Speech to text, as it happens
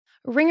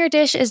Ringer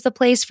Dish is the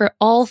place for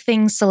all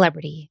things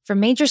celebrity, from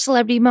major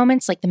celebrity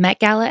moments like the Met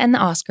Gala and the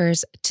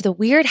Oscars, to the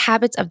weird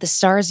habits of the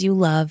stars you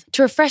love,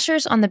 to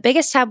refreshers on the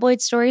biggest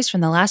tabloid stories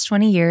from the last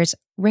 20 years.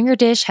 Ringer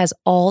Dish has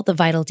all the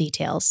vital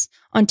details.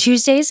 On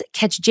Tuesdays,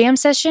 catch Jam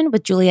Session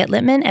with Juliette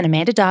Littman and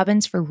Amanda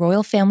Dobbins for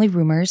royal family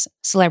rumors,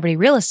 celebrity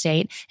real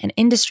estate, and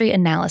industry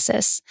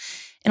analysis.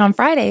 And on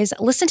Fridays,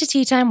 listen to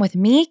Tea Time with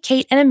me,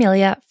 Kate, and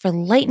Amelia for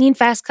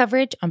lightning-fast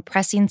coverage on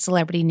pressing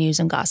celebrity news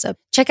and gossip.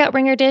 Check out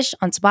Ringer Dish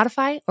on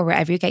Spotify or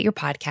wherever you get your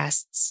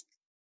podcasts.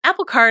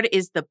 Apple Card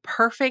is the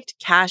perfect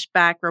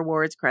cashback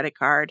rewards credit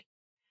card.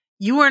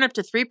 You earn up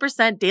to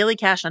 3% daily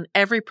cash on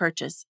every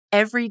purchase,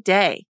 every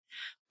day.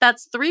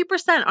 That's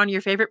 3% on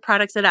your favorite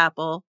products at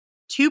Apple,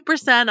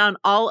 2% on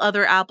all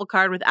other Apple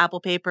Card with Apple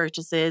Pay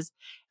purchases,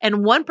 and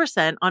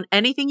 1% on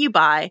anything you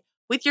buy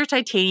with your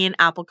titanium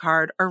Apple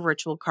Card or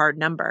virtual card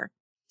number.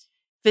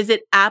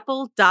 Visit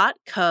apple.co/card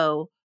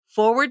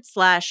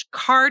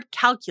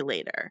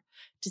calculator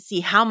to see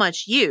how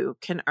much you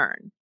can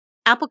earn.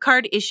 Apple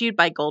Card issued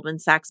by Goldman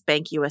Sachs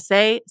Bank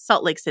USA,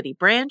 Salt Lake City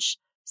branch,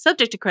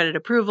 subject to credit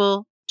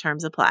approval.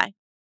 Terms apply.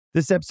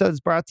 This episode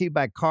is brought to you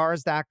by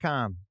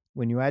Cars.com.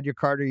 When you add your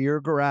car to your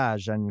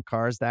garage on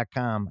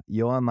Cars.com,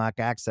 you'll unlock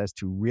access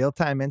to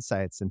real-time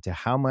insights into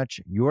how much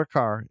your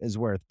car is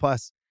worth.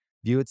 Plus,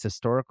 view its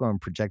historical and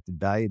projected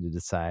value to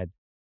decide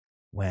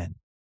when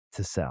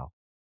to sell.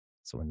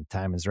 So when the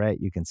time is right,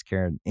 you can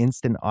secure an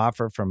instant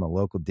offer from a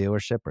local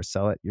dealership or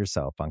sell it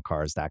yourself on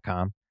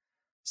Cars.com.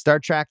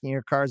 Start tracking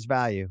your car's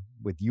value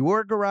with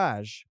your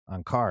garage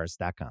on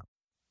Cars.com.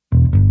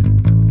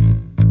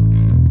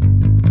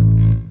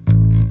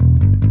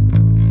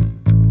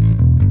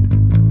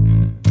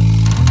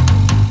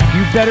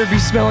 You better be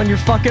smelling your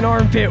fucking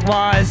armpit,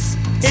 Waz.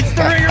 It's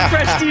the Ringer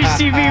Prestige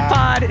TV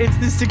pod. It's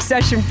the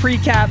Succession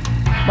recap.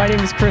 My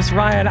name is Chris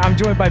Ryan. I'm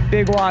joined by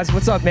Big Waz.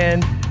 What's up,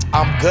 man?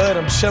 I'm good.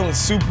 I'm chilling.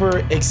 Super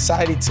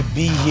excited to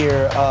be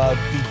here,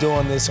 be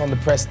doing this on the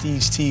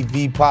Prestige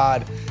TV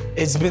pod.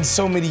 It's been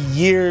so many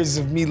years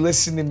of me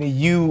listening to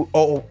you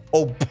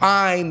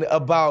opine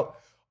about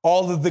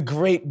all of the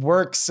great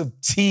works of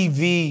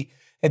TV,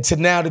 and to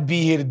now to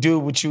be here to do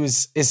it with you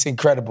it's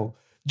incredible.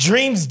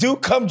 Dreams do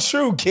come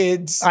true,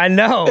 kids. I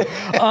know.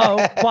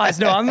 Waz,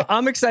 no,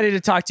 I'm excited to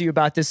talk to you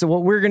about this. So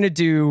what we're going to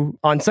do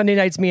on Sunday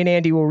nights, me and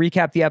Andy will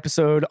recap the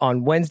episode.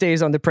 On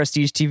Wednesdays on the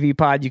Prestige TV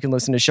pod, you can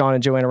listen to Sean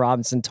and Joanna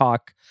Robinson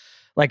talk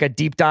like a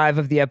deep dive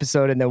of the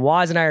episode. And then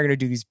Waz and I are going to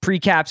do these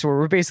precaps where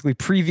we're basically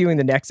previewing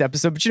the next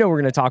episode. But we're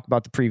going to talk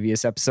about the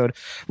previous episode.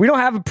 We don't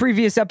have a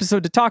previous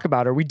episode to talk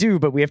about, or we do,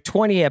 but we have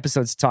 20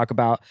 episodes to talk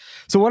about.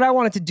 So what I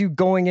wanted to do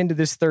going into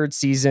this third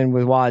season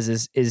with Waz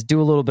is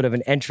do a little bit of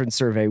an entrance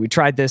survey. We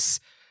tried this.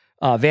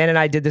 Van and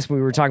I did this when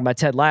we were talking about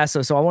Ted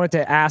Lasso. So I wanted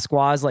to ask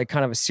Waz like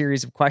kind of a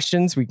series of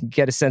questions. We can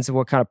get a sense of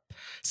what kind of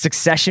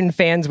Succession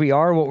fans we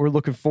are, what we're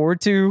looking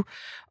forward to.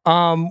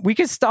 We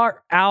could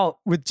start out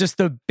with just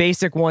the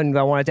basic one that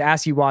I wanted to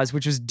ask you, Waz,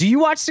 which was, do you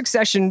watch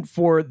Succession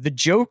for the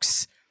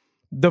jokes,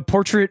 the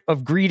portrait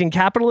of greed and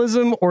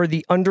capitalism, or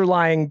the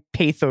underlying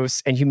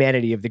pathos and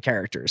humanity of the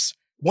characters?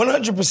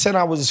 100%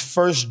 I was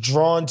first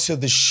drawn to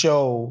the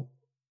show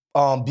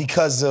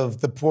because of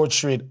the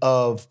portrait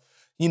of,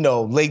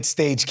 late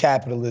stage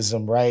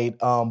capitalism, right?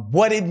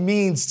 What it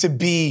means to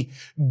be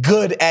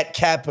good at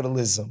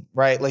capitalism,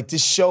 right? Like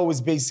this show is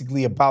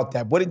basically about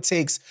that, what it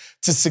takes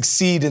to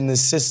succeed in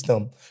this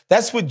system.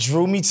 That's what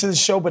drew me to the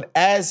show. But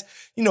as,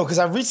 because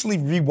I recently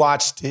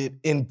rewatched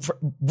it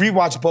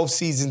rewatched both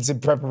seasons in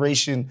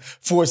preparation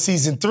for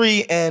season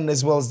 3 and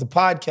as well as the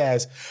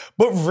podcast.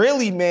 But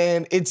really,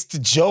 man, it's the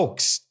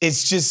jokes.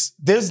 It's just,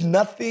 there's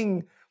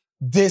nothing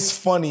this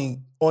funny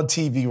on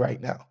TV right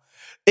now.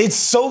 It's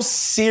so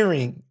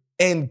searing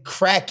and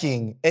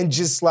cracking and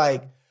just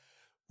like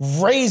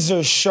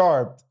razor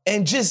sharp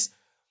and just,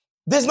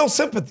 there's no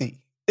sympathy.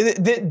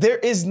 There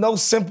is no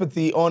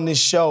sympathy on this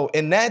show.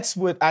 And that's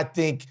what I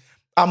think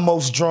I'm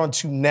most drawn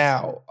to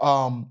now.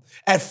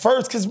 At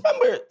first, because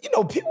remember,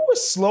 people were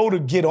slow to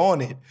get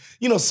on it.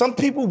 Some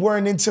people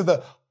weren't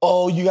into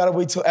you gotta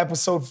wait till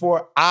episode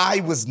 4. I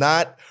was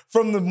not.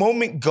 From the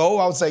moment go,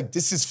 I was like,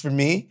 this is for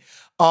me.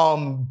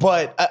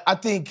 But I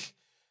think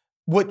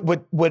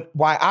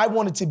why I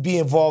wanted to be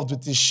involved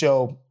with this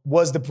show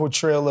was the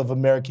portrayal of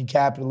American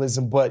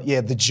capitalism. But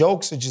yeah, the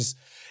jokes are just,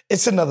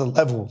 it's another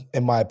level,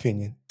 in my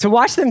opinion. To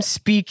watch them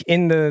speak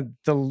in the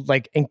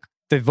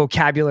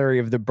vocabulary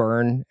of the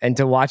burn, and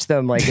to watch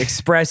them like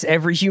express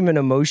every human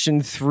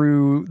emotion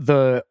through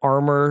the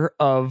armor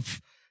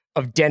of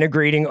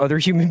denigrating other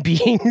human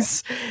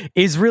beings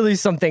is really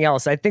something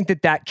else. I think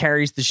that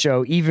carries the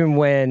show, even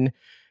when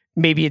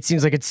maybe it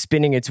seems like it's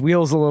spinning its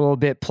wheels a little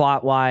bit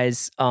plot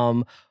wise.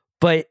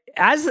 But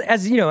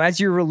as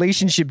your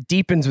relationship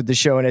deepens with the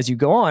show and as you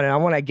go on, and I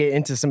want to get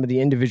into some of the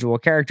individual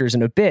characters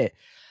in a bit,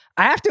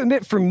 I have to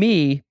admit, for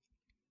me,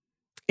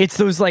 it's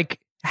those like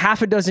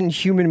half a dozen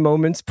human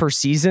moments per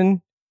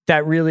season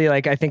that really,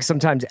 like, I think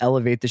sometimes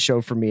elevate the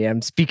show for me.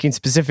 I'm speaking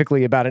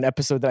specifically about an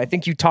episode that I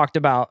think you talked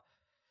about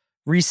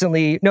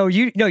recently. No,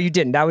 you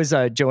didn't. That was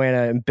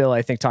Joanna and Bill,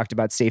 I think, talked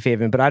about Safe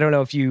Haven, but I don't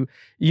know if you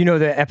know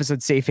the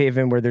episode Safe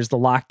Haven where there's the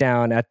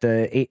lockdown at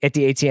the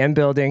ATM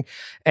building,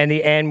 and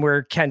the end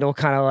where Kendall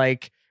kind of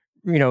like,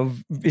 you know,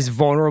 is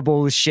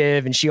vulnerable with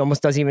Shiv, and she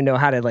almost doesn't even know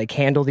how to like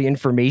handle the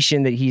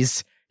information that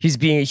he's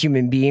being a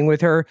human being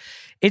with her.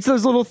 It's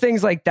those little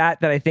things like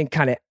that I think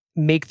kind of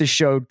make the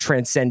show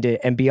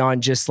transcendent and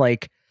beyond just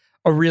like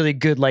a really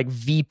good like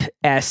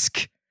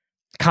Veep-esque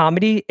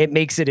comedy. It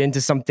makes it into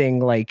something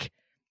like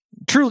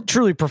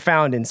truly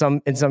profound in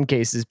some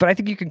cases. But I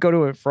think you can go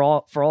to it for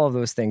all of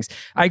those things.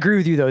 I agree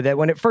with you though that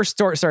when it first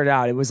started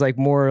out, it was like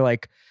more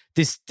like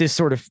this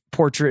sort of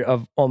portrait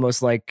of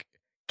almost like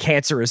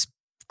cancerous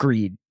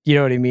greed. You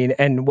know what I mean?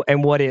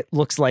 And what it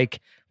looks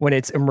like when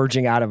it's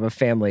emerging out of a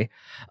family.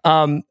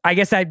 I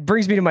guess that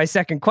brings me to my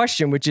second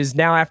question, which is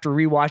now after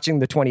rewatching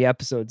the 20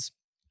 episodes,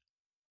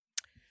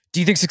 do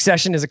you think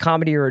Succession is a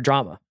comedy or a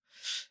drama?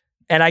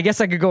 And I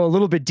guess I could go a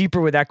little bit deeper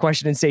with that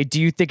question and say,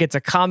 do you think it's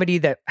a comedy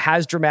that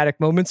has dramatic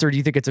moments, or do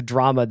you think it's a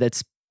drama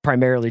that's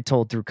primarily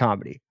told through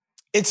comedy?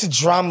 It's a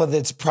drama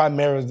that's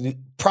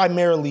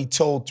primarily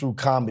told through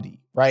comedy,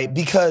 right?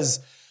 Because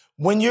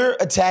when you're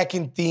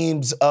attacking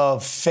themes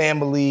of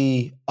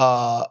family,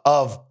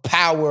 of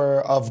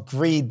power, of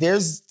greed,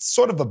 there's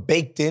sort of a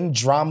baked-in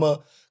drama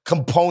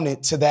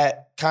component to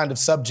that kind of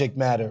subject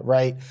matter,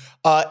 right?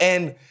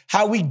 And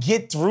how we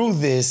get through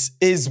this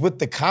is with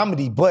the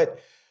comedy, but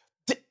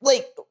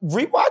like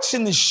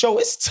rewatching this show,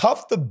 it's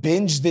tough to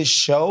binge this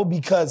show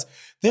because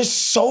there's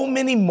so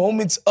many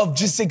moments of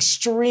just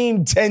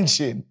extreme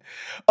tension,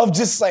 of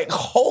just like,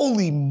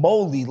 holy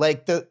moly,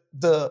 like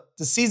the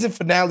season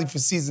finale for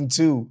season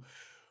 2,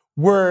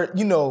 where,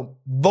 you know,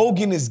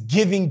 Logan is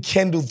giving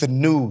Kendall the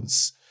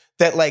news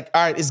that like,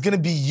 all right, it's gonna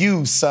be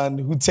you, son,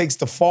 who takes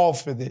the fall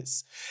for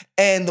this.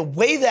 And the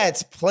way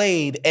that's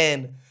played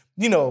and,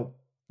 you know,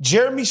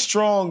 Jeremy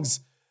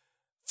Strong's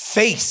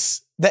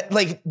face, that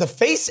like the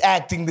face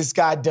acting this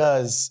guy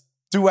does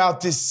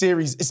throughout this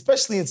series,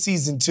 especially in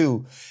season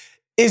 2,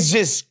 is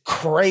just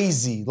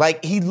crazy.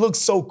 Like he looks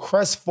so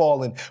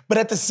crestfallen, but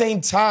at the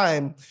same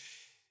time,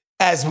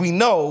 as we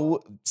know,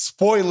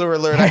 spoiler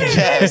alert, I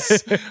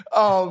guess,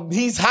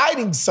 he's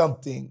hiding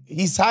something.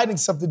 He's hiding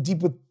something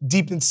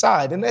deep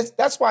inside. And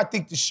that's why I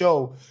think the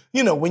show,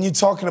 you know, when you're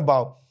talking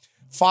about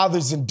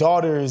fathers and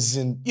daughters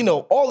and, you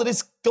know, all of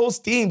this, those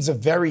themes are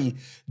very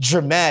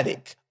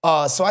dramatic.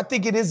 So I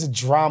think it is a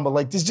drama.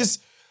 Like there's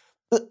just,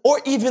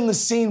 or even the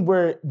scene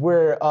where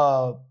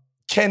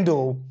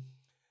Kendall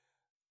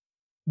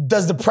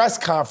does the press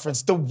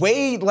conference, the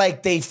way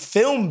like they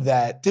filmed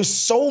that, there's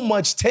so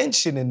much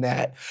tension in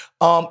that.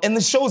 And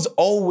the show's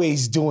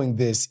always doing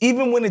this,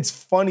 even when it's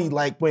funny,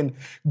 like when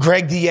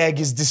Greg the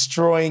Egg is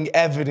destroying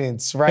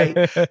evidence, right?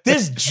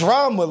 There's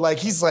drama. Like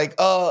he's like,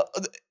 are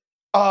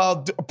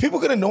people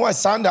gonna know I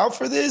signed out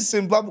for this?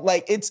 And blah, blah.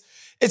 Like it's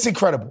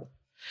incredible.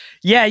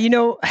 Yeah, you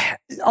know,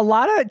 a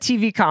lot of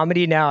TV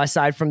comedy now,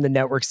 aside from the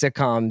network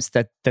sitcoms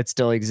that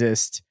still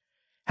exist,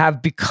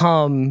 have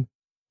become,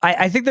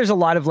 I think there's a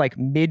lot of like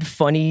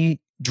mid-funny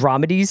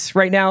dramedies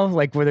right now,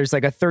 like where there's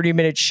like a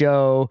 30-minute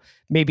show,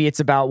 maybe it's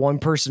about one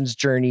person's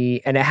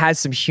journey and it has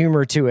some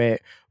humor to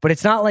it, but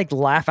it's not like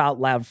laugh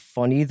out loud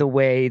funny the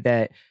way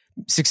that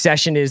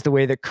Succession is, the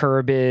way that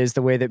Curb is,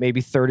 the way that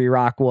maybe 30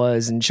 Rock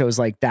was, and shows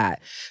like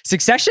that.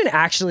 Succession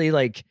actually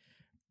like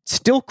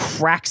still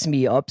cracks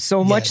me up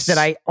so much that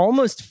I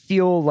almost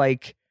feel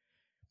like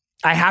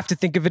I have to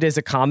think of it as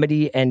a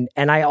comedy. And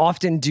I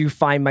often do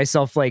find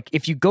myself like,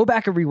 if you go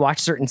back and rewatch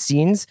certain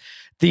scenes,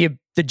 the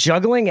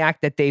juggling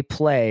act that they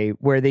play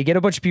where they get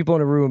a bunch of people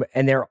in a room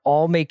and they're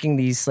all making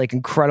these like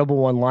incredible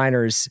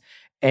one-liners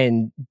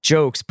and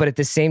jokes, but at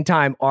the same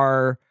time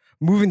are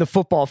moving the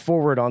football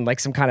forward on like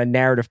some kind of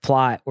narrative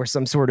plot or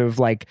some sort of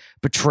like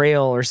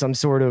betrayal or some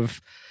sort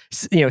of,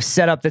 you know,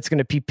 setup that's going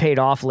to be paid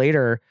off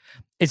later.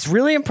 It's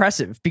really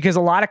impressive because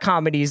a lot of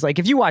comedies, like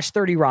if you watch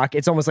 30 Rock,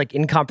 it's almost like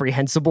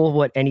incomprehensible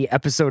what any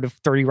episode of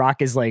 30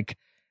 Rock is like,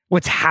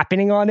 what's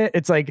happening on it.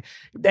 It's like,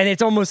 and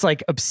it's almost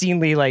like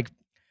obscenely like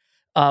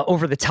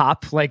over the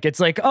top. Like it's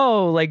like,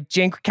 oh, like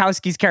Jane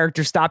Krakowski's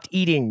character stopped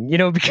eating, you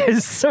know,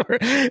 because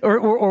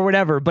or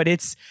whatever. But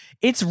it's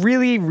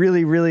really,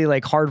 really, really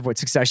like hard what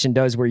Succession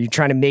does, where you're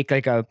trying to make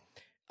like a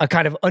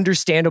kind of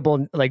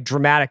understandable, like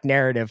dramatic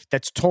narrative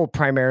that's told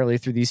primarily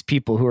through these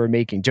people who are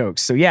making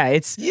jokes. So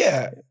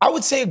yeah, I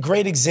would say a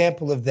great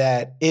example of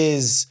that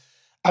is,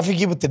 I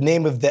forget what the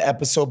name of the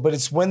episode, but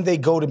it's when they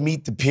go to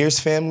meet the Pierce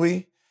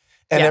family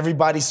and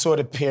everybody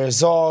sort of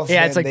pairs off.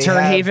 Yeah, it's like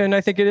Turnhaven,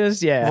 I think it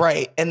is. Yeah.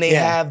 Right. And they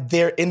have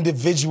their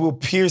individual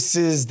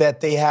Pierces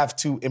that they have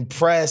to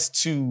impress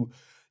to,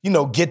 you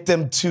know, get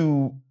them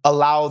to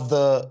allow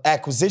the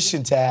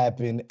acquisition to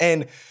happen.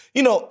 And,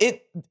 you know,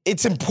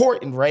 it's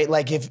important, right?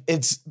 Like if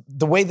it's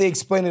the way they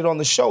explain it on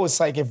the show, it's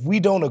like if we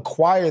don't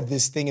acquire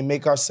this thing and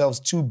make ourselves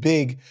too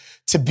big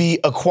to be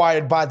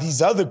acquired by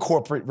these other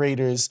corporate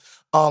raiders,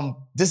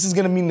 this is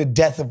gonna mean the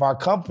death of our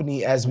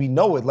company as we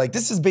know it. Like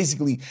this is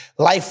basically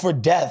life or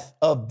death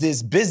of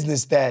this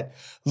business that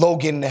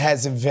Logan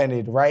has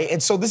invented, right?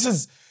 And so this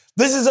is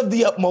This is of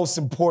the utmost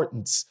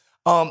importance.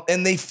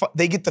 And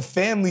they get the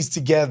families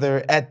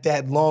together at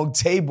that long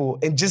table,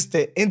 and just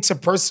the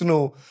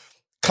interpersonal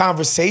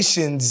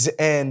conversations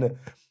and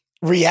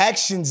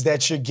reactions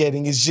that you're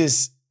getting is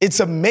just, it's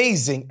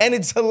amazing and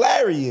it's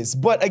hilarious.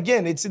 But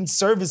again, it's in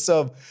service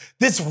of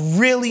this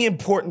really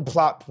important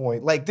plot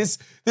point. Like this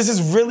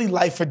is really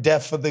life or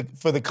death for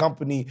the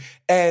company,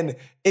 and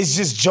it's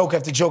just joke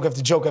after joke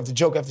after joke after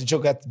joke after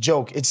joke after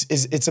joke.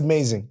 It's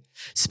amazing.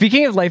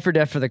 Speaking of life or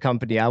death for the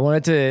company, I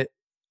wanted to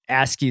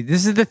ask you,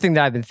 this is the thing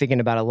that I've been thinking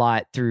about a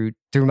lot through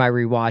my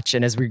rewatch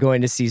and as we go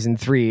into season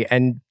 3,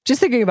 and just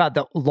thinking about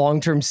the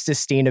long-term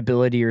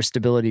sustainability or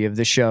stability of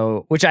the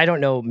show, which I don't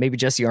know, maybe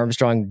Jesse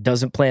Armstrong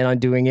doesn't plan on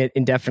doing it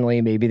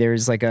indefinitely. Maybe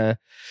there's like a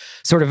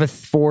sort of a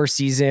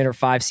 4-season or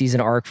 5-season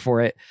arc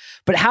for it.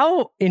 But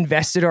how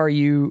invested are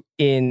you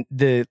in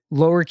the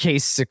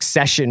lowercase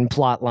Succession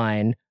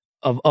plotline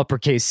of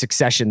uppercase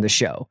Succession, the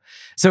show?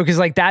 So, because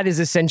like that is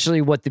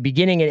essentially what the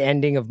beginning and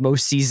ending of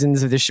most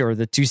seasons of the show, or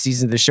the 2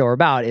 seasons of the show, are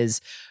about, is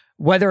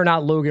whether or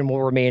not Logan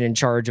will remain in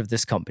charge of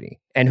this company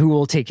and who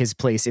will take his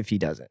place if he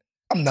doesn't.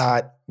 I'm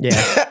not.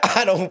 Yeah.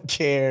 I don't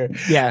care.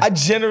 Yeah. I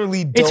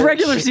generally don't. It's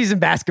regular season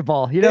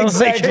basketball, you know?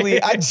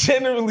 Exactly. I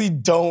generally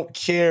don't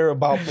care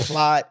about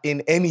plot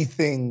in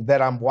anything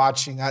that I'm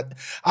watching.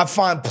 I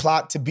find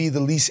plot to be the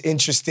least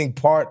interesting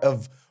part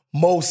of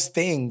most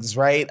things,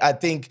 right? I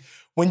think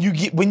when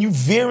you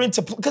veer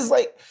into, because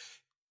like,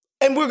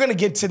 and we're gonna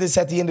get to this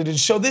at the end of the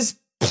show, there's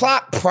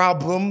plot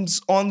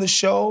problems on the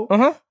show,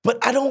 but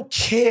I don't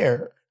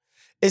care.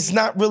 It's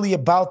not really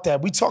about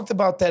that. We talked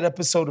about that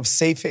episode of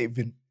Safe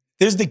Haven.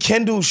 There's the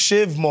Kendall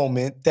Shiv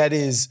moment that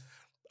is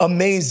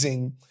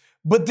amazing,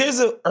 but there's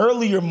an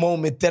earlier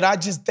moment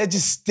that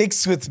just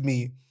sticks with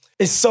me.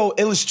 It's so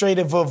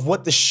illustrative of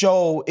what the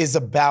show is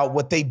about,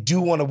 what they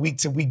do on a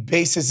week-to-week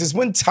basis, is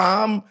when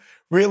Tom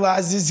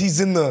realizes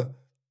he's in the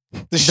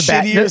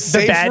shittier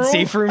safe bad room.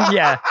 safe room,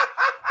 yeah.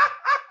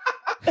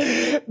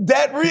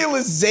 That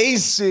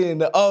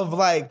realization of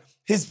like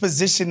his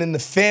position in the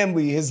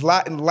family, his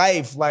lot in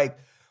life, like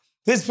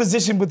his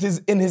position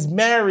in his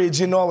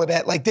marriage and all of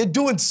that. Like they're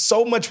doing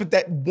so much with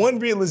that one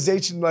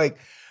realization, like,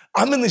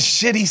 I'm in the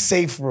shitty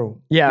safe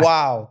room. Yeah.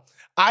 Wow.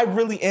 I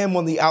really am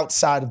on the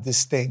outside of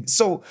this thing.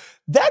 So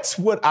that's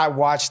what I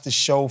watch the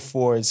show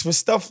for, is for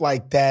stuff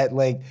like that.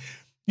 Like,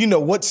 you know,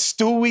 what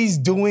Stewie's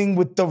doing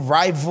with the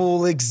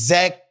rival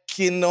exec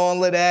and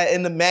all of that,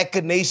 and the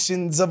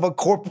machinations of a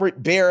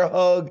corporate bear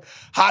hug,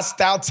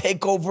 hostile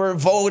takeover,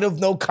 vote of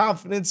no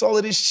confidence, all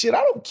of this shit.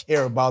 I don't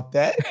care about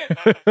that.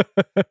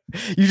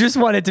 You just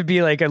want it to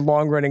be like a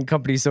long-running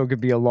company so it could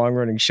be a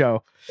long-running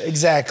show.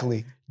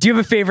 Exactly. Do you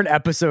have a favorite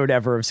episode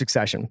ever of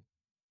Succession?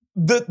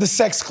 The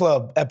Sex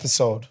Club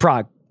episode.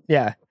 Prague.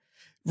 Yeah.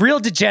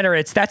 Real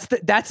degenerates.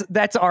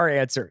 That's our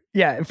answer.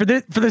 Yeah. For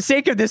the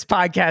sake of this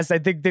podcast, I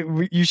think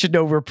that you should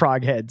know we're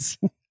Prague heads.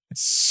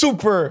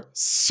 Super,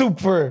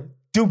 super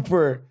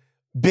duper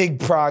big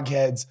Prague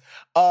heads.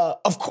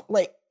 Of course,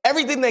 like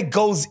everything that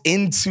goes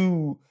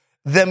into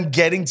them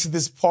getting to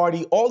this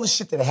party, all the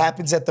shit that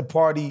happens at the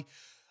party,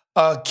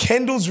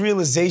 Kendall's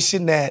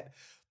realization that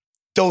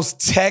those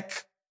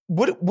tech,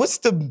 what's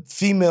the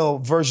female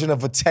version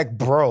of a tech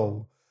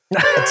bro?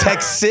 A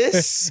tech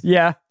sis?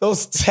 Yeah.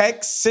 Those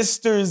tech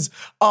sisters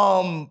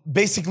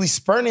basically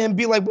spurning him,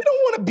 be like, we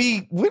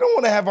don't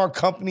want to have our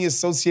company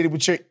associated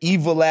with your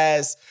evil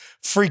ass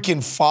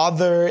freaking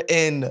father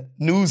and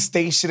news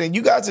station, and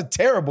you guys are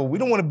terrible. We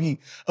don't want to be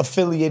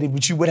affiliated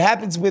with you. What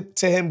happens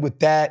to him with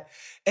that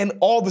and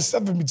all the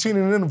stuff in between,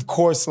 and then of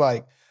course,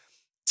 like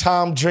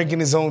Tom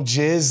drinking his own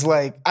jizz.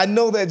 Like, I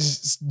know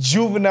that's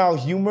juvenile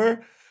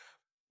humor,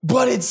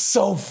 but it's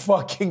so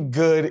fucking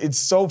good. It's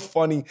so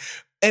funny.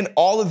 And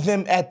all of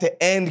them at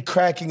the end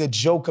cracking a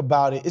joke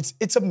about it.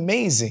 It's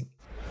amazing.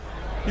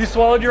 You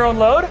swallowed your own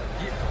load?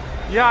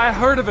 Yeah, I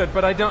heard of it,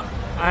 but I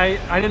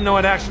didn't know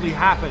it actually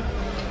happened.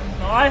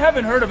 No, I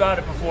haven't heard about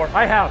it before.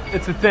 I have.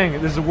 It's a thing.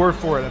 There's a word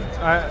for it.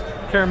 I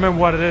can't remember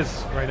what it is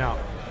right now.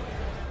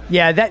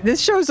 Yeah, this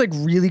show is like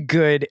really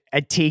good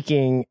at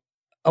taking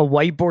a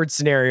whiteboard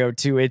scenario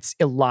to its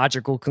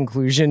illogical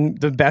conclusion.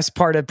 The best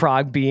part of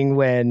Prague being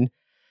when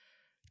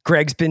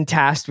Greg's been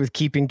tasked with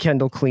keeping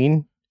Kendall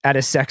clean at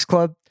a sex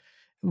club,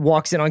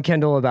 walks in on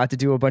Kendall about to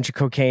do a bunch of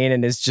cocaine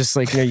and is just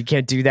like, you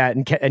can't do that.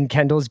 And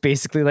Kendall's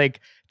basically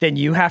like, then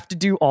you have to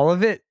do all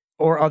of it,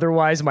 or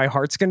otherwise my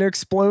heart's going to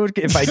explode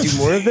if I do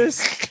more of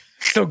this.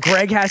 So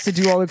Greg has to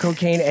do all the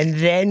cocaine, and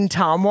then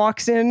Tom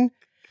walks in,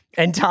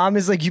 and Tom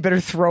is like, you better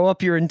throw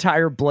up your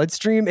entire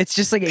bloodstream. It's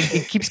just like,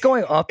 it keeps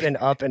going up and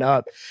up and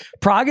up.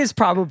 Prague is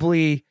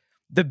probably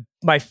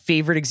my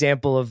favorite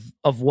example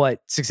of what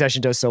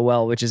Succession does so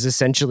well, which is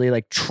essentially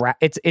like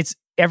it's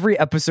every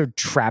episode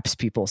traps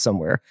people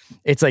somewhere.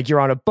 It's like you're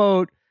on a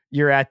boat,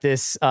 you're at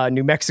this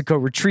New Mexico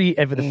retreat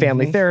with a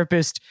family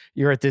therapist,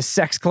 you're at this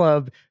sex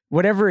club,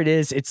 whatever it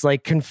is. It's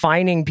like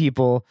confining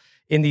people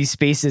in these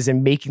spaces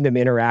and making them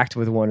interact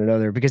with one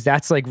another, because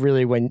that's like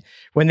really when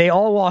they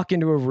all walk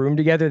into a room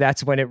together,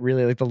 that's when it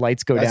really, like, the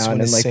lights go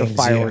down and like the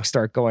fireworks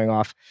start going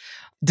off.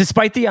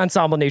 Despite the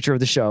ensemble nature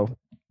of the show,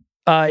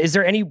 Is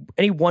there any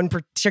one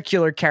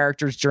particular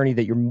character's journey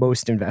that you're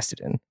most invested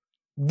in?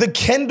 The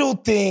Kendall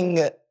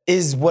thing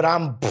is what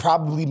I'm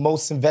probably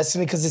most invested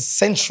in because it's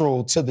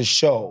central to the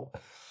show.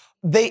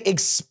 They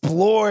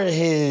explore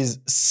his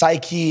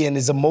psyche and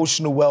his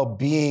emotional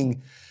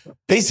well-being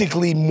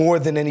basically more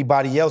than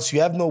anybody else.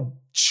 You have no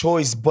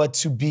choice but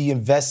to be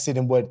invested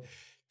in what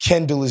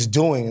Kendall is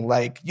doing.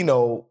 Like, you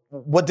know,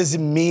 what does it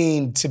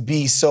mean to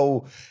be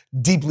so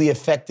deeply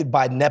affected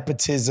by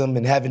nepotism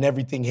and having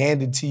everything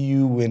handed to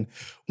you and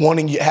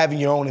having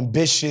your own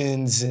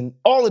ambitions and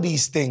all of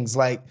these things?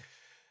 Like,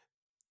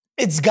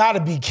 it's got to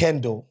be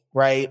Kendall,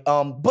 right?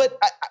 But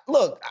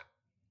look,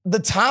 the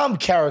Tom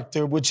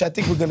character, which I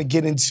think we're going to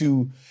get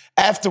into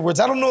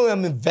afterwards, I don't know that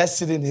I'm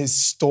invested in his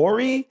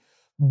story,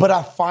 but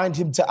I find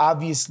him to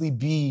obviously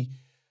be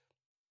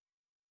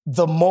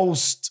the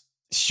most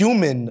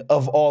human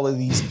of all of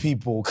these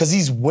people because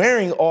he's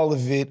wearing all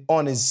of it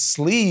on his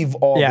sleeve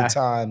all the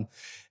time.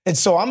 And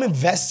so I'm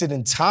invested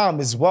in Tom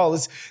as well.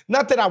 It's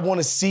not that I want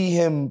to see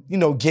him, you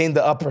know, gain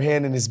the upper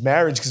hand in his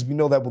marriage because we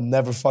know that will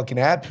never fucking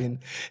happen.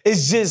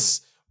 It's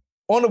just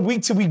on a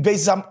week-to-week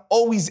basis, I'm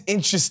always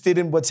interested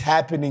in what's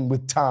happening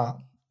with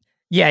Tom.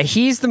 Yeah,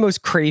 he's the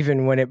most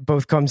craven when it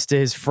both comes to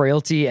his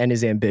frailty and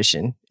his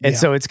ambition. And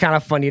so it's kind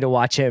of funny to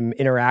watch him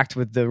interact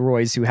with the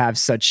Roys who have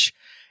such,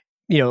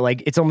 you know,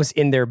 like it's almost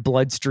in their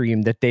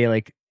bloodstream that they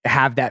like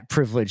have that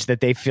privilege, that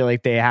they feel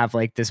like they have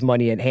like this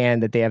money at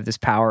hand, that they have this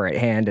power at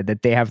hand, and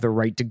that they have the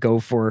right to go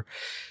for,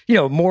 you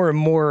know, more and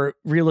more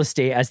real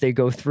estate as they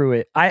go through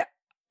it. I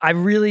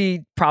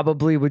really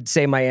probably would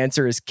say my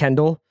answer is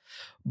Kendall.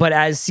 But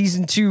as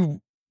season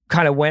 2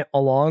 kind of went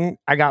along,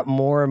 I got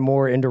more and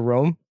more into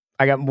Rome.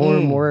 I got more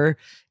and more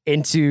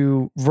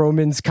into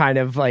Roman's kind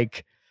of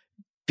like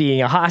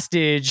being a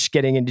hostage,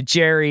 getting into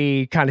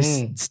Jerry, kind of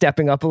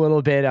stepping up a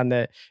little bit in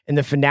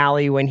the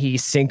finale when he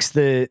sinks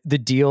the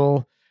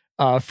deal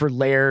for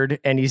Laird,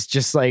 and he's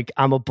just like,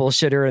 I'm a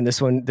bullshitter, and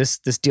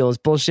this deal is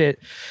bullshit.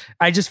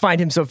 I just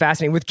find him so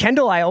fascinating. With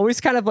Kendall, I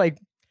always kind of like,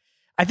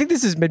 I think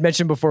this has been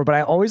mentioned before, but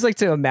I always like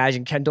to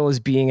imagine Kendall as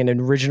being an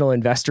original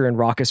investor in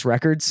Raucous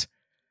Records.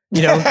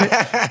 You know,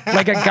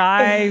 like a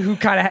guy who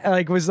kind of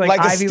like was like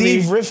a Ivy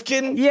Steve League.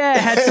 Rifkin? Yeah,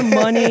 had some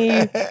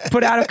money,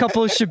 put out a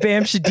couple of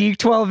Shabam Shadiq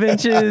 12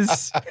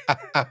 inches.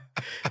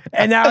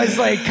 And that was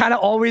like kind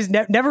of always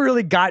never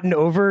really gotten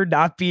over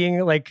not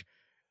being like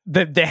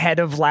the head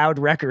of Loud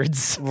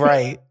Records.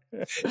 Right.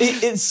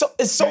 It's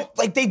so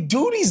like they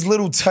do these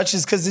little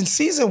touches because in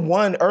season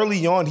 1,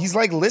 early on, he's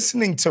like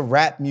listening to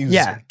rap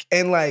music.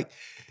 And like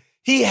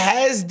he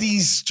has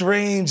these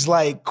strange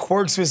like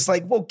quirks where it's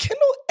like, well,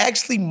 Kendall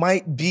actually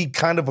might be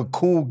kind of a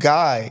cool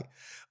guy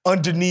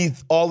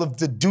underneath all of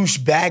the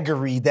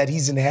douchebaggery that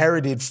he's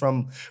inherited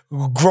from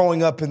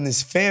growing up in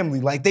this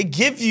family. Like they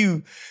give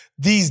you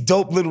these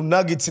dope little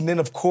nuggets, and then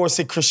of course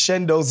it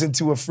crescendos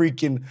into a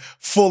freaking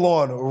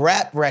full-on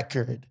rap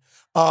record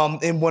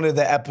in one of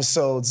the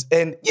episodes.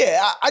 And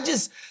yeah, I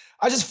just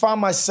find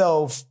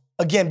myself,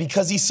 again,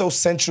 because he's so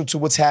central to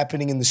what's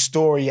happening in the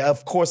story,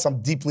 of course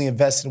I'm deeply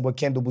invested in what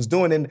Kendall was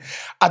doing. And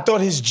I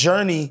thought his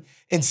journey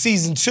in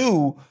season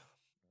 2,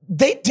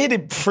 they did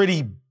it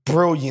pretty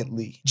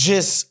brilliantly.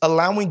 Just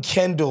allowing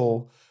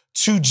Kendall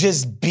to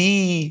just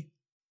be,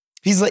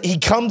 he's like, he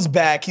comes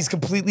back, he's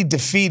completely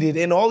defeated,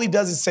 and all he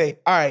does is say,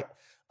 all right,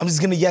 I'm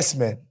just gonna yes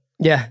man.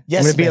 Yeah,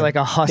 yes, I'm gonna be man. like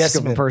a husk yes,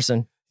 of man. a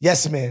person.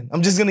 Yes, man.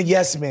 I'm just gonna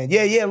yes, man.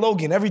 Yeah,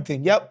 Logan,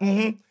 everything. Yep,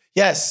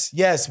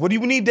 Yes. What do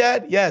you need,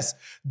 Dad? Yes.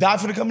 Die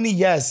for the company?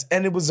 Yes.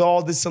 And it was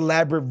all this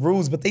elaborate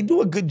rules, but they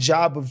do a good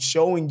job of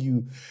showing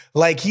you,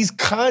 like, he's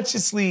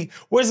consciously,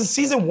 whereas in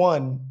season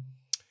 1,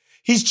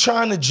 he's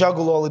trying to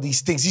juggle all of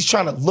these things. He's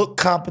trying to look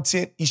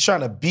competent. He's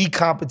trying to be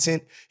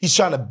competent. He's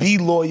trying to be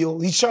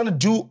loyal. He's trying to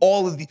do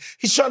all of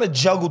he's trying to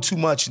juggle too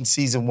much in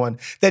season 1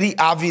 that he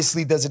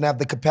obviously doesn't have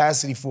the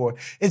capacity for.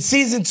 In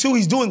season 2,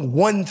 he's doing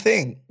one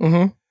thing.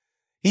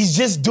 He's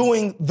just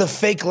doing the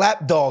fake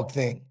lapdog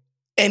thing.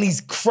 And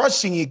he's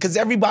crushing it because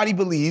everybody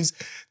believes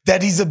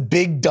that he's a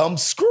big, dumb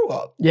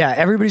screw-up. Yeah,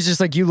 everybody's just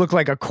like, you look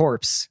like a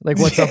corpse. Like,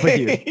 what's up with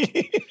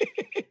you?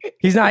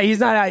 He's not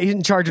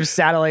in charge of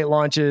satellite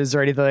launches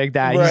or anything like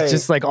that. Right. He's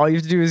just like, all you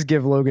have to do is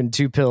give Logan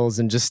 2 pills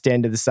and just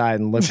stand to the side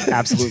and look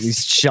absolutely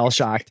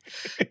shell-shocked.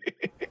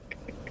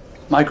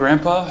 My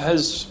grandpa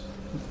has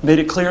made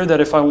it clear that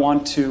if I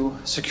want to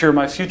secure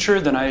my future,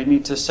 then I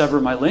need to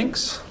sever my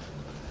links,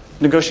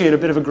 negotiate a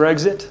bit of a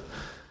Grexit.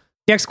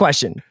 Next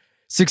question.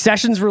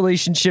 Succession's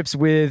relationships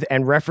with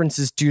and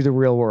references to the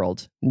real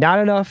world. Not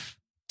enough,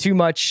 too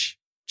much,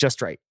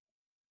 just right.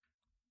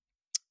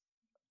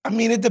 I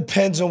mean, it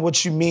depends on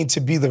what you mean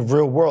to be the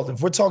real world.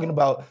 If we're talking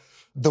about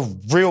the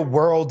real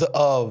world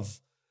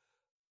of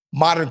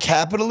modern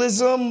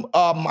capitalism,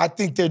 I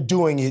think they're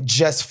doing it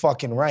just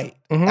fucking right,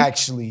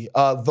 actually.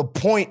 The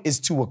point is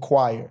to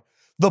acquire.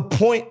 The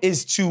point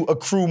is to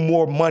accrue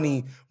more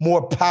money,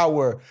 more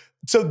power.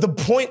 So the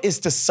point is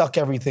to suck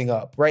everything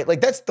up, right?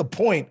 Like, that's the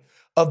point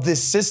of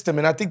this system.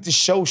 And I think the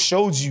show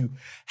shows you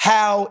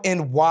how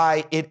and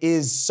why it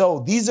is so.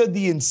 These are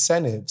the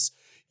incentives.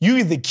 you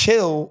either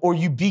kill or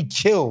you be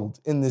killed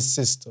in this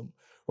system,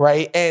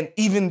 right? And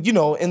even, you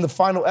know, in the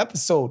final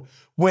episode,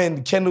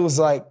 when Kendall was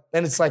like,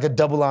 and it's like a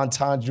double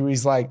entendre,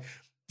 he's like,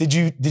 did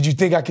you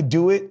think I could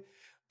do it?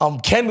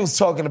 Kendall's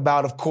talking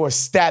about, of course,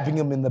 stabbing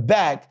him in the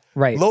back.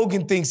 Right.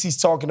 Logan thinks he's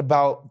talking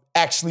about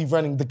actually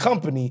running the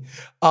company.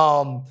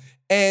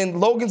 And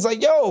Logan's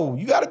like, yo,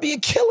 you gotta be a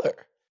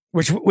killer.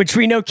 Which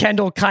we know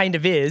Kendall kind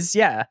of is,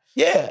 yeah.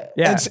 Yeah.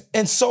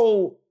 And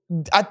so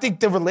I think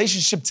the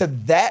relationship to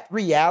that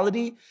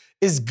reality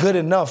is good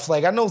enough.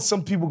 Like, I know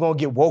some people gonna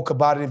get woke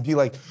about it and be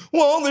like,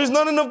 well, there's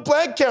not enough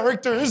black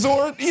characters,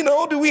 or, you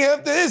know, do we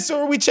have this,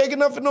 or are we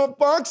checking off enough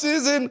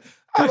boxes? And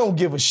I don't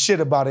give a shit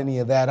about any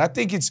of that. I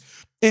think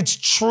it's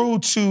true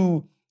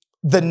to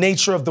the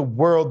nature of the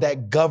world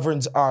that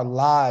governs our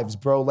lives,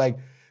 bro. Like,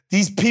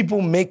 these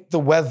people make the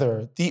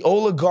weather. The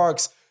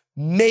oligarchs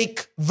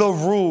make the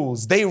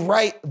rules. They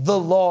write the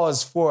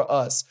laws for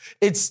us.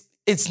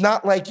 It's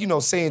not like, you know,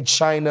 saying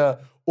China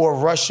or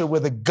Russia, where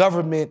the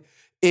government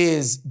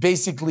is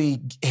basically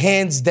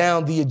hands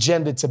down the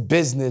agenda to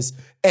business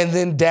and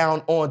then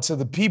down on to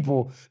the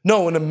people.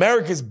 No, in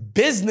America's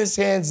business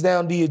hands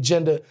down the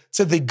agenda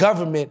to the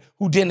government,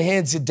 who then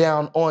hands it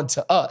down on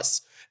to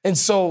us. And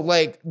so,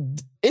 like,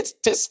 it's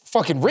just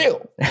fucking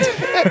real.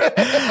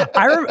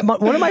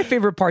 One of my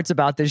favorite parts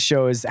about this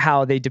show is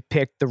how they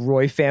depict the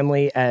Roy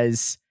family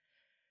as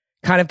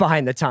kind of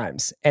behind the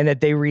times, and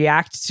that they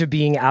react to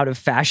being out of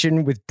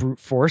fashion with brute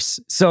force.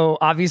 So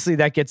obviously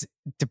that gets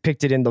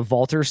depicted in the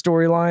Walter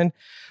storyline.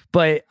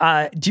 But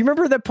do you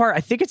remember that part?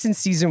 I think it's in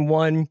season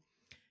 1.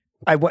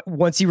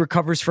 Once he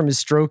recovers from his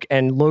stroke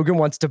and Logan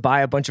wants to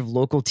buy a bunch of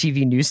local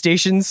TV news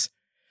stations.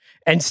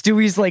 And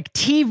Stewie's like,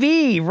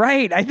 TV,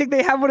 right? I think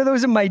they have one of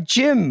those in my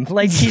gym.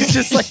 Like, he's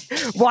just like,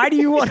 why do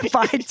you want to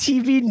buy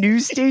TV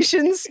news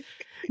stations?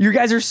 You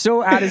guys are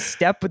so out of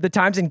step with the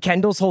times. And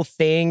Kendall's whole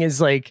thing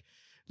is like,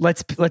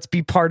 let's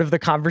be part of the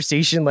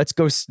conversation. Let's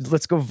go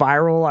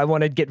viral. I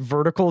want to get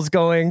verticals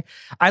going.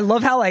 I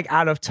love how like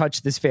out of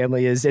touch this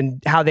family is,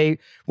 and how they,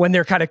 when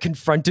they're kind of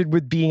confronted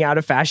with being out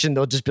of fashion,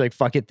 they'll just be like,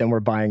 fuck it, then we're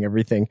buying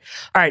everything.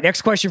 All right,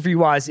 next question for you,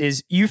 Waz,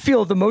 is you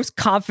feel the most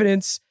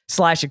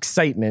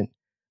confidence/excitement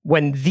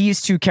when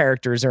these two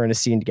characters are in a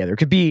scene together? It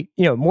could be,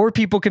 you know, more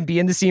people can be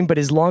in the scene, but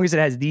as long as it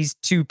has these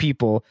two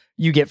people,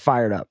 you get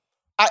fired up.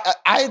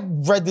 I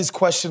read this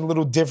question a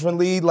little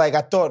differently. Like,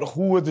 I thought,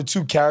 who are the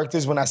two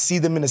characters when I see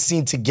them in a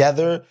scene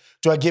together?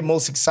 Do I get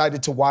most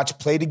excited to watch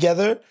play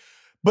together?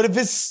 But if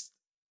it's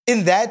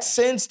in that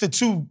sense,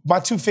 my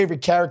two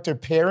favorite character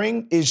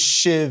pairing is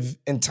Shiv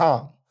and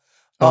Tom.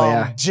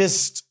 Yeah.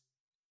 There's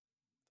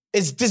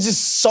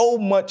just so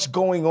much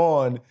going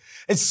on.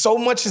 And so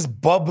much is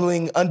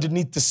bubbling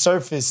underneath the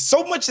surface.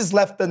 So much is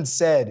left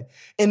unsaid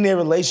in their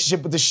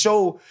relationship, but the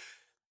show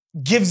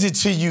gives it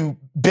to you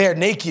bare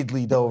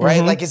nakedly, though, right?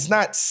 Mm-hmm. Like, it's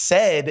not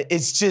said.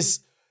 It's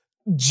just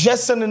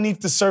underneath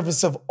the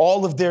surface of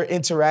all of their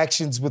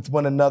interactions with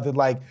one another.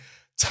 Like,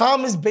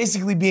 Tom is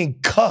basically being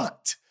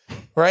cucked,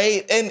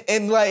 right? And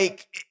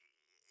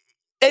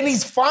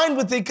he's fine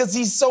with it because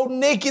he's so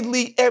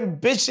nakedly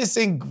ambitious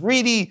and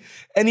greedy,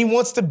 and he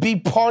wants to be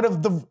part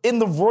of in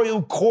the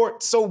royal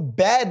court so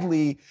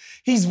badly,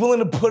 he's willing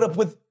to put up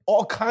with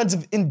all kinds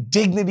of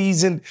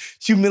indignities and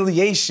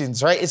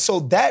humiliations, right? And so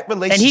that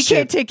relationship... And he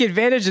can't take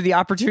advantage of the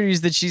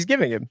opportunities that she's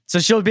giving him. So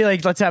she'll be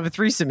like, let's have a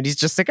threesome. And he's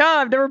just like,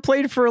 I've never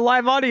played for a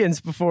live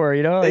audience before,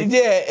 you know? Like,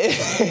 yeah.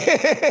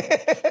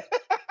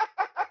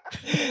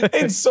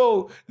 And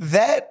so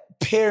that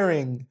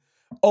pairing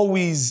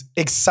always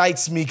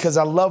excites me because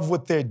I love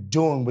what they're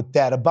doing with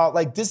that. About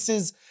like, this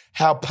is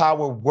how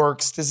power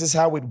works. This is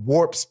how it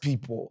warps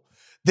people.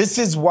 This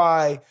is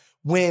why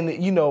when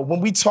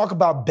we talk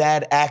about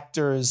bad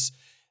actors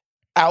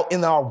out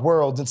in our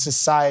world and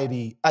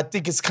society, I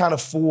think it's kind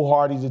of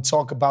foolhardy to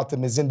talk about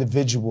them as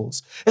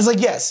individuals. It's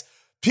like, yes,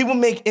 people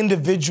make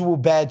individual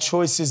bad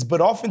choices, but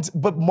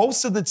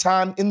most of the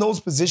time in those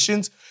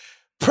positions,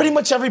 pretty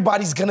much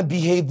everybody's gonna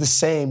behave the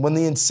same when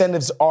the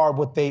incentives are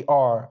what they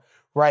are,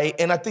 right?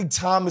 And I think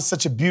Tom is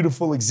such a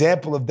beautiful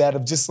example of that,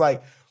 of just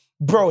like,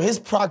 bro, his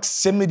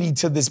proximity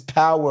to this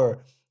power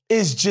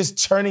is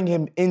just turning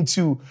him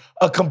into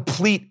a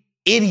complete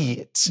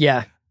idiot.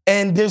 Yeah.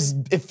 And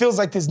it feels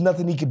like there's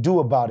nothing he could do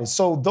about it.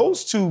 So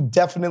those two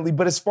definitely,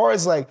 but as far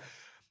as like,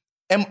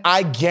 am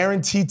I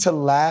guaranteed to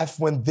laugh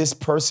when this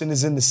person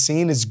is in the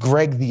scene, is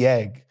Greg the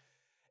Egg.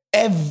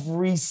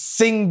 Every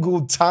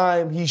single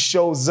time he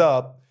shows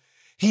up,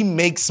 he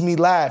makes me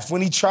laugh.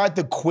 When he tried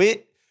to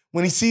quit,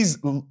 when he sees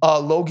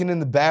Logan in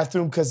the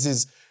bathroom because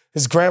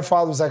his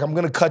grandfather was like, I'm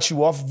gonna cut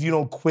you off if you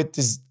don't quit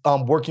this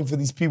working for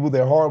these people.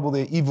 They're horrible,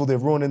 they're evil, they're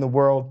ruining the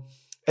world,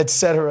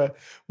 etc.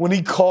 When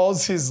he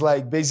calls his,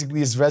 like, basically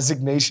his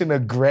resignation a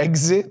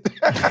Grexit.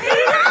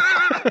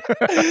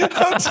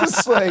 I'm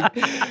just like,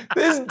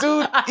 this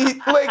dude,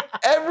 like,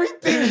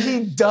 everything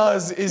he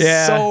does is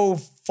so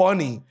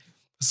funny.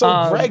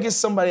 So Greg is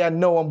somebody I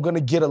know I'm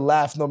gonna get a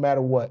laugh no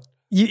matter what.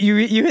 You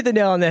hit the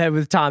nail on the head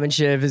with Tom and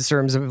Shiv in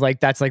terms of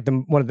like, that's like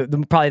one of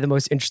the probably the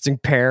most interesting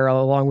pair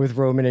along with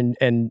Roman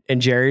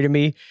and Jerry to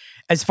me.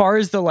 As far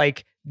as the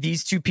like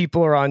these two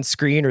people are on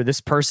screen or this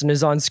person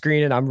is on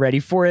screen and I'm ready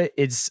for it,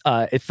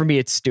 for me,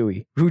 it's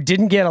Stewie, who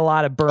didn't get a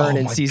lot of burn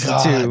in season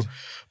 2.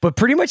 But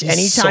pretty much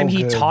anytime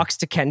he talks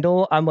to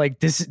Kendall, I'm like,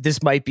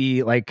 this might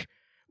be like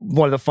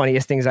one of the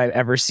funniest things I've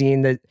ever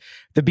seen.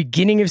 The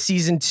beginning of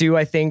season 2,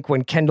 I think,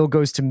 when Kendall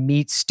goes to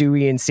meet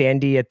Stewie and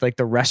Sandy at like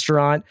the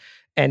restaurant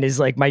and is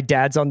like, my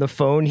dad's on the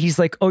phone. He's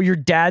like, oh, your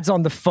dad's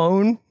on the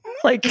phone?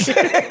 Like...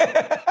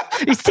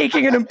 He's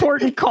taking an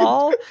important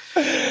call.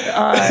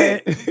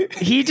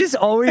 He just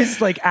always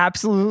like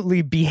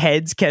absolutely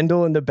beheads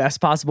Kendall in the best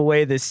possible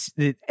way.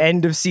 The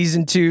end of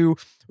season 2,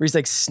 where he's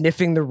like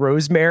sniffing the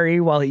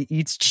rosemary while he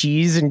eats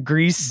cheese and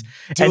grease.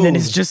 Dude. And then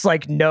it's just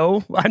like,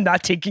 no, I'm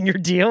not taking your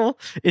deal.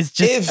 It's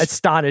just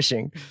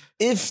astonishing.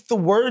 If the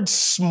word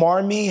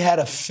smarmy had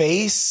a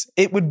face,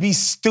 it would be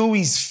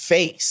Stewie's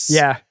face.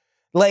 Yeah.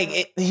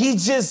 Like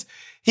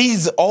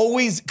he's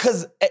always,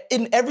 because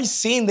in every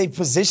scene they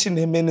positioned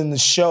him in the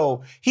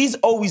show, he's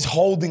always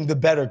holding the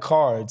better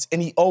cards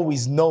and he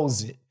always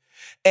knows it.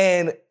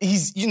 And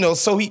he's,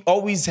 so he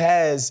always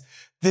has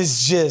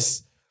this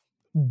just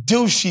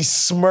douchey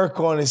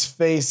smirk on his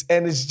face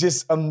and it's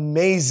just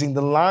amazing.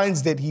 The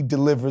lines that he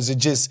delivers are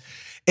just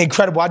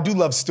incredible. I do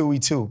love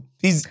Stewie too.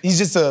 He's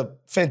just a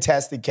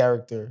fantastic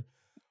character.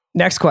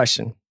 Next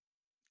question.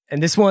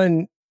 And this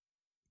one,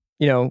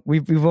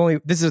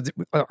 this is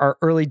our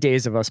early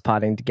days of us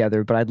potting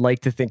together, but I'd like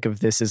to think of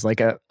this as like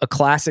a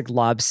classic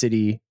Lob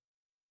City,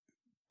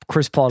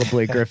 Chris Paul to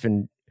Blake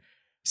Griffin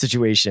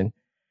situation.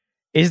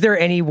 Is there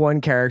any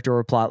one character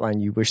or plotline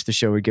you wish the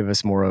show would give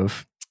us more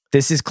of?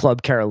 This is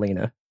Club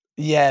Carolina.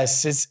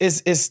 Yes, this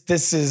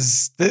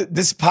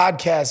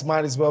podcast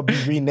might as well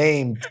be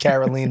renamed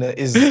Carolina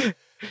is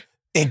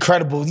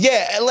incredible.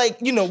 Yeah, like,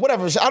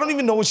 whatever. I don't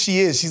even know what she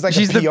is. She's like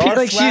a PR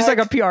flag. She's like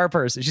a PR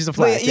person. She's a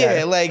flag.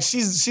 Yeah, like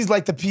she's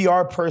like the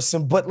PR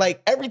person. But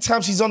like every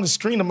time she's on the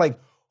screen, I'm like,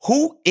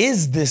 who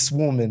is this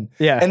woman?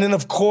 Yeah. And then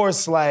of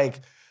course,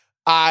 like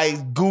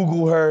I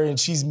Google her and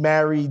she's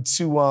married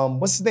to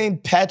what's his name?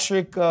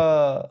 Patrick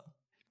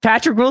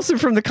Wilson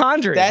from The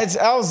Conjuring.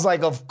 I was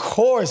like, of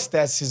course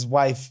that's his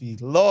wifey.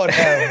 Lord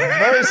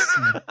have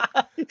mercy.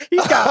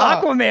 He's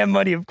got Aquaman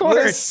money, of course.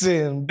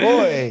 Listen,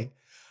 boy.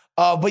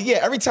 But yeah,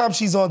 every time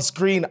she's on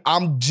screen,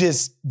 I'm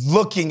just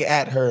looking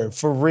at her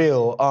for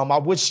real. I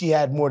wish she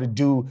had more to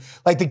do.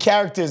 Like the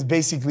character is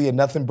basically a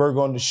nothing burger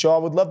on the show. I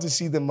would love to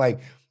see them like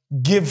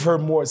give her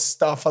more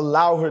stuff,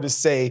 allow her to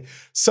say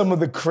some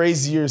of the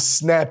crazier,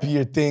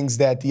 snappier things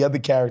that the other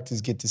characters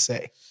get to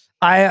say.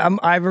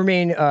 I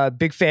remain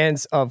big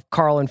fans of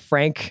Carl and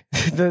Frank,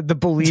 the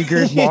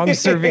beleaguered,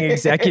 long-serving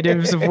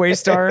executives of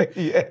Waystar.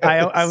 Yes.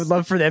 I would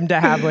love for them to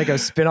have like a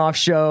spin-off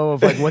show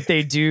of like what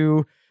they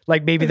do.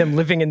 Like maybe them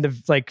living in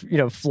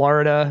the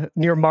Florida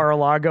near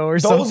Mar-a-Lago or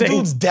something. Those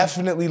dudes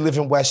definitely live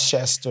in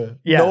Westchester.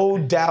 Yeah. No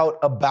doubt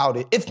about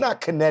it. If not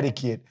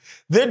Connecticut.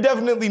 They're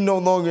definitely no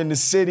longer in the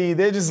city.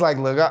 They're just like,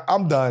 look,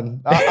 I'm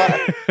done.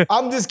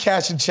 I'm just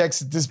cashing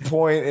checks at this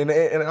point and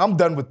I'm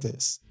done with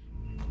this.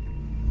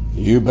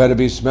 You better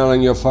be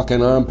smelling your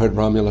fucking armpit,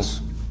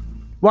 Romulus.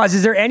 Waz,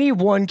 is there any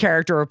one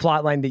character or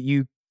plotline that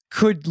you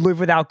could live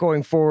without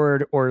going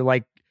forward or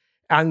like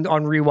on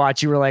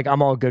rewatch you were like,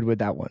 I'm all good with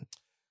that one?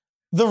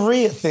 The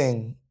Rhea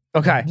thing.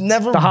 Okay.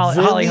 Never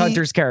Holly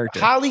Hunter's character.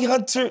 Holly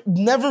Hunter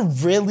never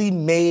really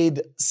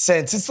made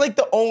sense. It's like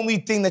the only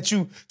thing that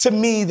you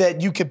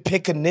could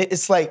pick a nit.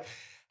 It's like,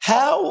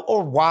 how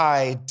or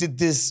why did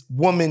this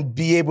woman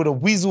be able to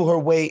weasel her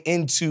way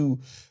into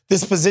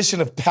this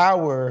position of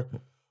power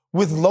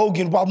with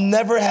Logan while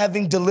never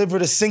having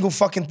delivered a single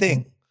fucking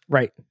thing?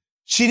 Right.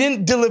 She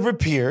didn't deliver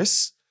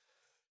Pierce.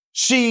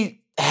 She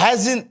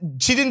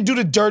didn't do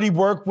the dirty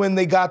work when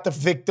they got the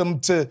victim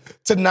to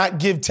not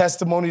give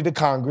testimony to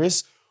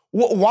Congress.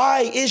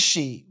 Why is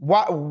she?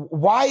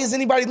 Why is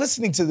anybody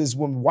listening to this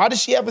woman? Why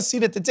does she have a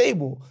seat at the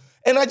table?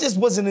 And I just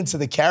wasn't into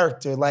the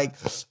character. Like,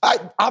 I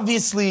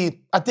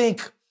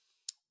think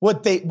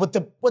what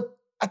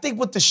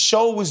the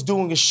show was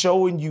doing is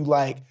showing you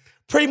like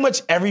pretty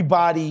much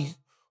everybody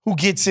who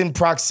gets in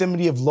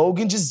proximity of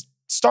Logan just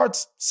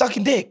starts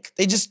sucking dick.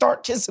 They just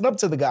start kissing up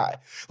to the guy.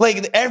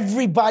 Like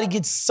everybody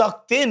gets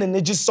sucked in and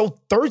they're just so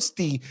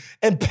thirsty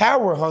and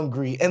power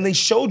hungry. And they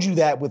showed you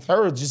that with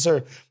her, just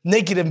her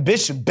naked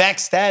ambition,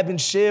 backstabbing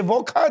Shiv,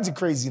 all kinds of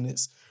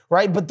craziness,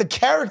 right? But the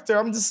character,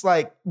 I'm just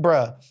like,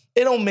 bruh,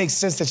 it don't make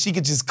sense that she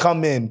could just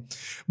come in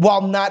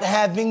while not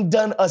having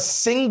done a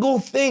single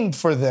thing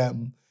for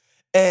them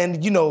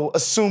and,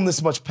 assume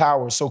this much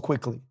power so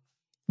quickly.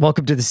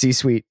 Welcome to the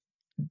C-suite.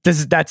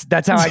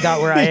 That's how I got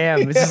where I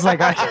am. It's just like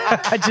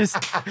I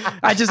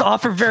just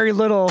offer very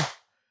little,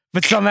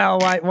 but somehow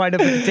wind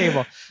up at the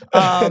table.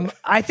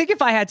 I think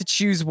if I had to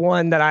choose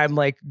one that I'm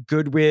like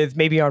good with,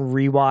 maybe on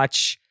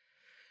rewatch,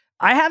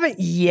 I haven't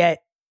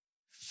yet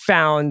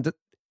found,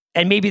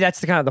 and maybe that's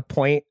the kind of the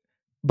point,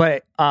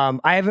 but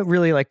I haven't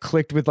really like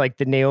clicked with like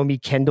the Naomi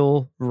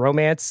Kendall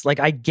romance.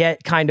 Like I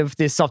get kind of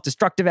this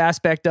self-destructive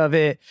aspect of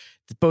it,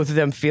 both of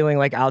them feeling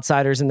like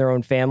outsiders in their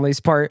own family's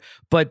part,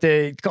 but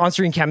the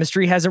on-screen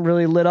chemistry hasn't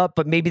really lit up.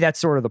 But maybe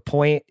that's sort of the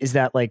point, is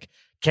that like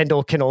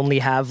Kendall can only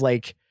have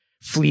like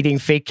fleeting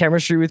fake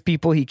chemistry with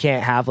people. He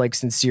can't have like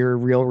sincere,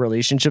 real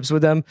relationships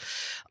with them.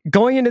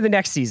 Going into the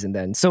next season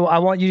then. So I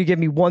want you to give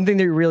me one thing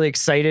that you're really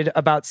excited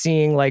about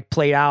seeing like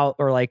play out,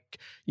 or like,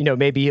 you know,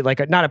 maybe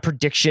like not a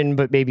prediction,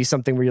 but maybe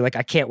something where you're like,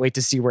 I can't wait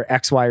to see where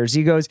X, Y, or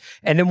Z goes.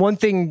 And then one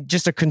thing,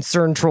 just a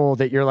concern troll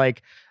that you're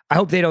like, I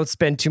hope they don't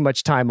spend too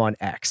much time on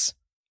X.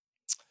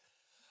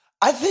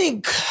 I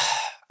think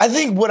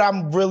what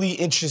I'm really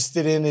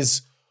interested in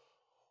is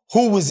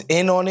who was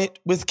in on it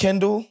with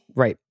Kendall.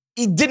 Right.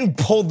 He didn't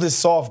pull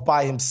this off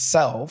by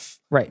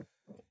himself. Right.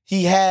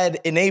 He had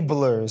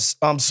enablers.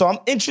 So I'm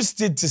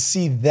interested to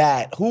see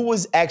that. Who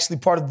was actually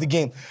part of the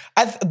game?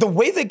 The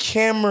way the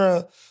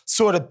camera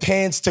sort of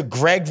pans to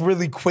Greg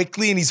really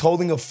quickly and he's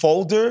holding a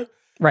folder.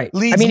 Right.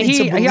 Leads me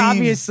to believe, he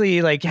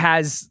obviously like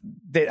has,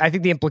 I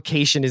think the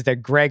implication is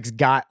that Greg's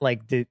got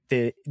like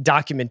the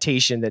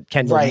documentation that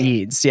Kendall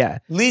needs. Yeah.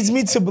 Leads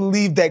me to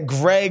believe that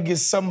Greg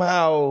is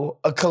somehow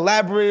a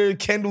collaborator.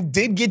 Kendall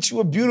did get you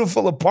a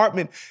beautiful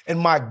apartment. And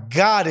my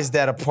God, is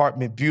that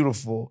apartment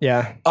beautiful.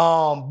 Yeah.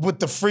 With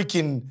the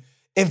freaking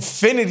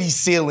infinity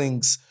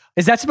ceilings.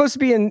 Is that supposed to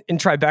be in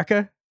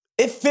Tribeca?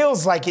 It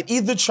feels like it.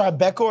 Either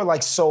Tribeca or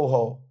like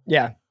Soho.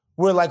 Yeah.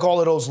 Where like all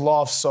of those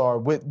lofts are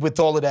with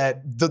all of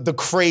that, the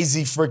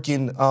crazy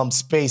freaking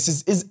space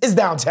is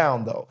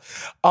downtown though.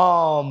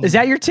 Is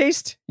that your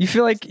taste? You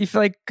feel like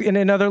in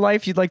another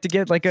life you'd like to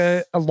get like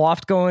a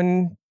loft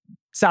going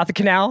south of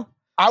Canal?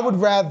 I would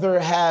rather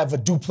have a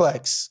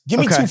duplex. Give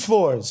me 2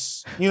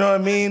 floors. You know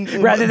what I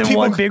mean? Rather than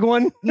one big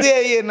one?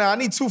 Yeah, I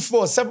need 2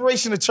 floors.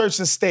 Separation of church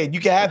and state. You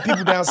can have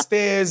people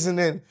downstairs and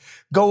then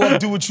go up,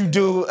 do what you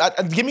do.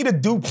 Give me the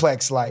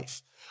duplex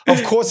life.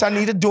 Of course, I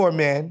need a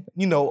doorman.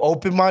 You know,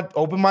 open my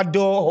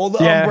door, hold the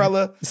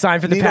umbrella.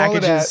 Sign for the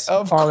packages.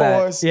 Of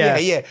course.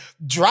 Yeah.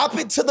 Drop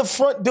it to the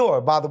front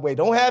door, by the way.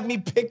 Don't have me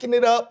picking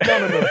it up.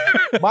 No.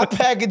 My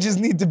packages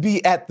need to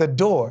be at the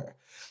door.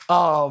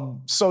 That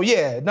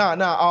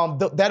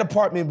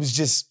apartment was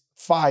just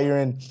fire.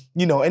 And,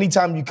 you know,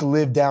 anytime you can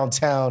live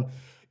downtown,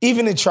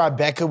 even in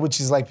Tribeca, which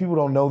is like, people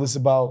don't know this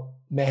about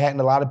Manhattan.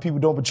 A lot of people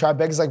don't, but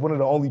Tribeca is like one of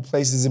the only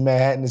places in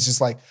Manhattan that's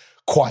just like,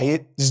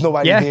 quiet. There's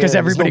nobody there. Yeah, because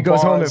everybody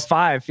goes home at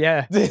 5.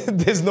 Yeah.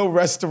 There's no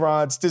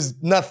restaurants. There's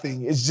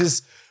nothing. It's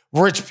just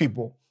rich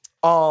people.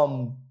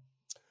 So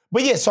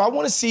I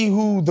want to see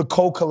who the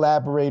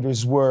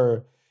co-collaborators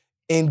were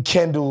in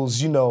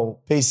Kendall's, you know,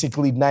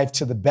 basically knife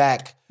to the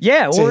back.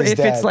 Yeah, or if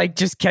it's like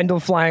just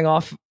Kendall flying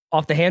off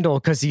the handle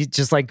because he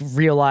just like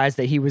realized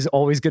that he was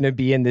always going to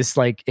be in this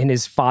like in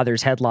his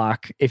father's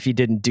headlock if he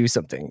didn't do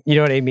something. You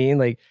know what I mean?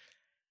 Like.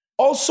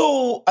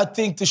 Also, I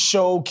think the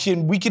show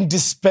we can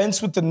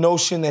dispense with the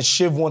notion that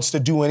Shiv wants to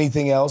do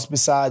anything else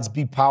besides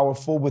be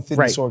powerful within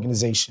this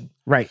organization.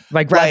 Right.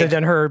 Like rather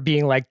than her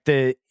being like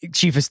the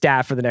chief of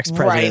staff for the next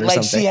president or like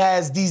something. She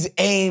has these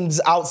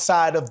aims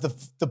outside of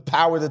the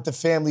power that the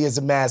family has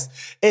amassed.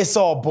 It's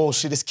all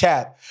bullshit. It's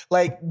cap.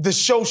 Like the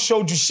show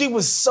showed you she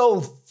was so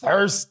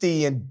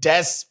thirsty and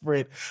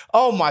desperate.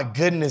 Oh my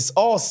goodness.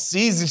 All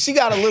season. She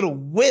got a little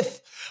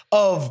whiff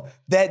of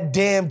that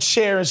damn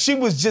chair and she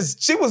was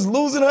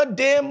losing her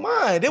damn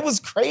mind. It was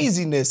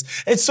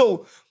craziness. And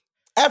so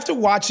after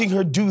watching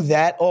her do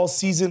that all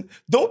season,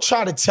 don't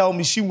try to tell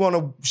me she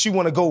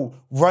wanna go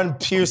run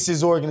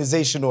Pierce's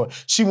organization or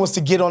she wants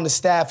to get on the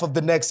staff of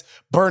the next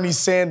Bernie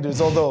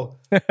Sanders, although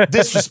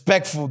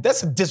disrespectful.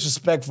 That's a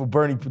disrespectful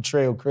Bernie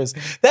portrayal, Chris.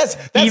 That's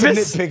a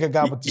nitpick I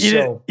got with the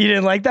show. You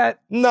didn't like that?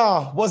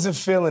 No, wasn't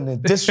feeling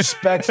it.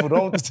 Disrespectful.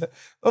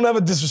 Don't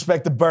ever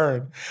disrespect the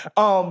Bern.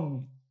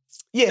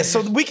 Yeah,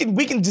 so we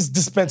can just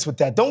dispense with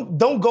that.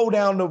 Don't go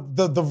down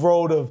the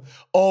road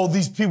of,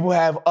 these people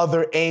have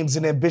other aims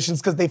and ambitions,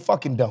 because they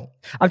fucking don't.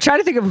 I'm trying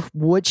to think of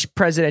which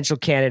presidential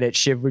candidate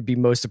Shiv would be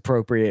most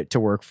appropriate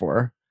to work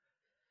for.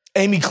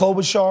 Amy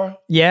Klobuchar?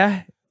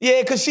 Yeah?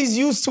 Yeah, because she's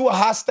used to a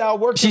hostile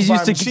work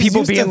environment. She's used to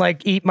people being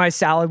like, eat my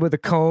salad with a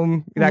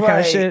comb, that kind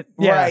of shit.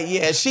 Yeah. Right,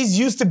 yeah. She's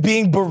used to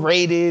being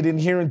berated and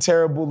hearing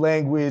terrible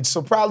language,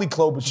 so probably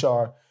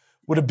Klobuchar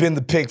would have been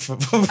the pick for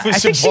I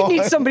think she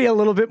needs somebody a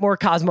little bit more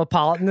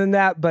cosmopolitan than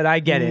that, but I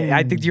get it.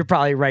 I think you're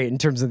probably right in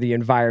terms of the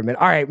environment.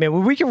 All right, man,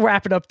 well, we can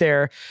wrap it up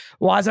there.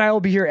 Waz and I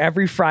will be here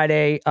every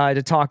Friday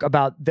to talk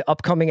about the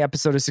upcoming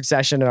episode of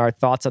Succession and our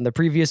thoughts on the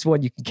previous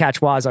one. You can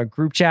catch Waz on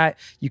Group Chat.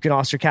 You can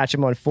also catch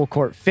him on Full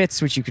Court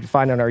Fits, which you can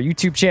find on our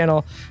YouTube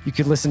channel. You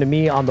can listen to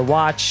me on The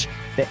Watch,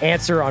 The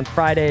Answer on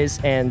Fridays,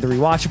 and The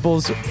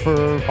Rewatchables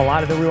for a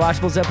lot of the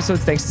Rewatchables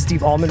episodes. Thanks to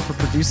Steve Allman for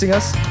producing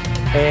us,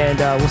 and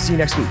we'll see you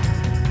next week.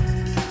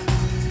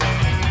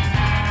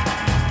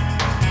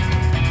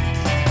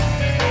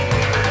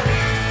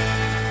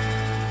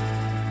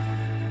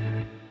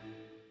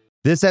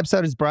 This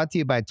episode is brought to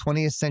you by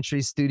 20th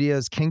Century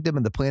Studios' Kingdom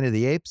of the Planet of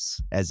the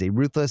Apes. As a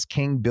ruthless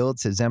king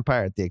builds his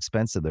empire at the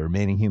expense of the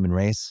remaining human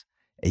race,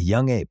 a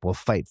young ape will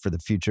fight for the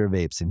future of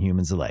apes and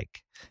humans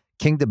alike.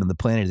 Kingdom of the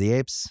Planet of the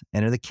Apes.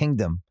 Enter the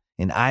kingdom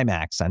in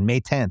IMAX on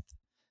May 10th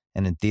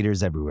and in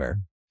theaters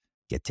everywhere.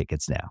 Get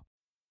tickets now.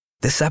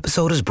 This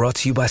episode is brought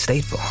to you by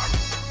State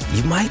Farm.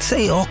 You might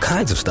say all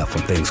kinds of stuff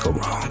when things go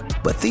wrong,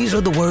 but these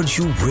are the words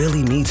you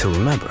really need to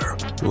remember.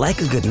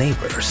 Like a good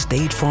neighbor,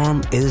 State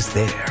Farm is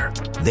there.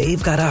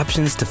 They've got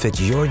options to fit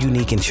your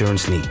unique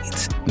insurance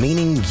needs,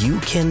 meaning you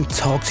can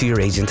talk to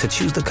your agent to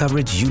choose the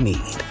coverage you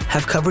need,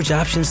 have coverage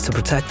options to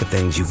protect the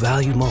things you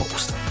value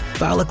most,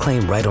 file a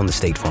claim right on the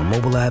State Farm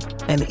mobile app,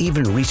 and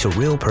even reach a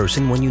real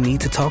person when you need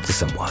to talk to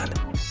someone.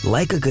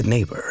 Like a good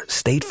neighbor,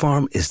 State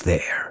Farm is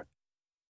there.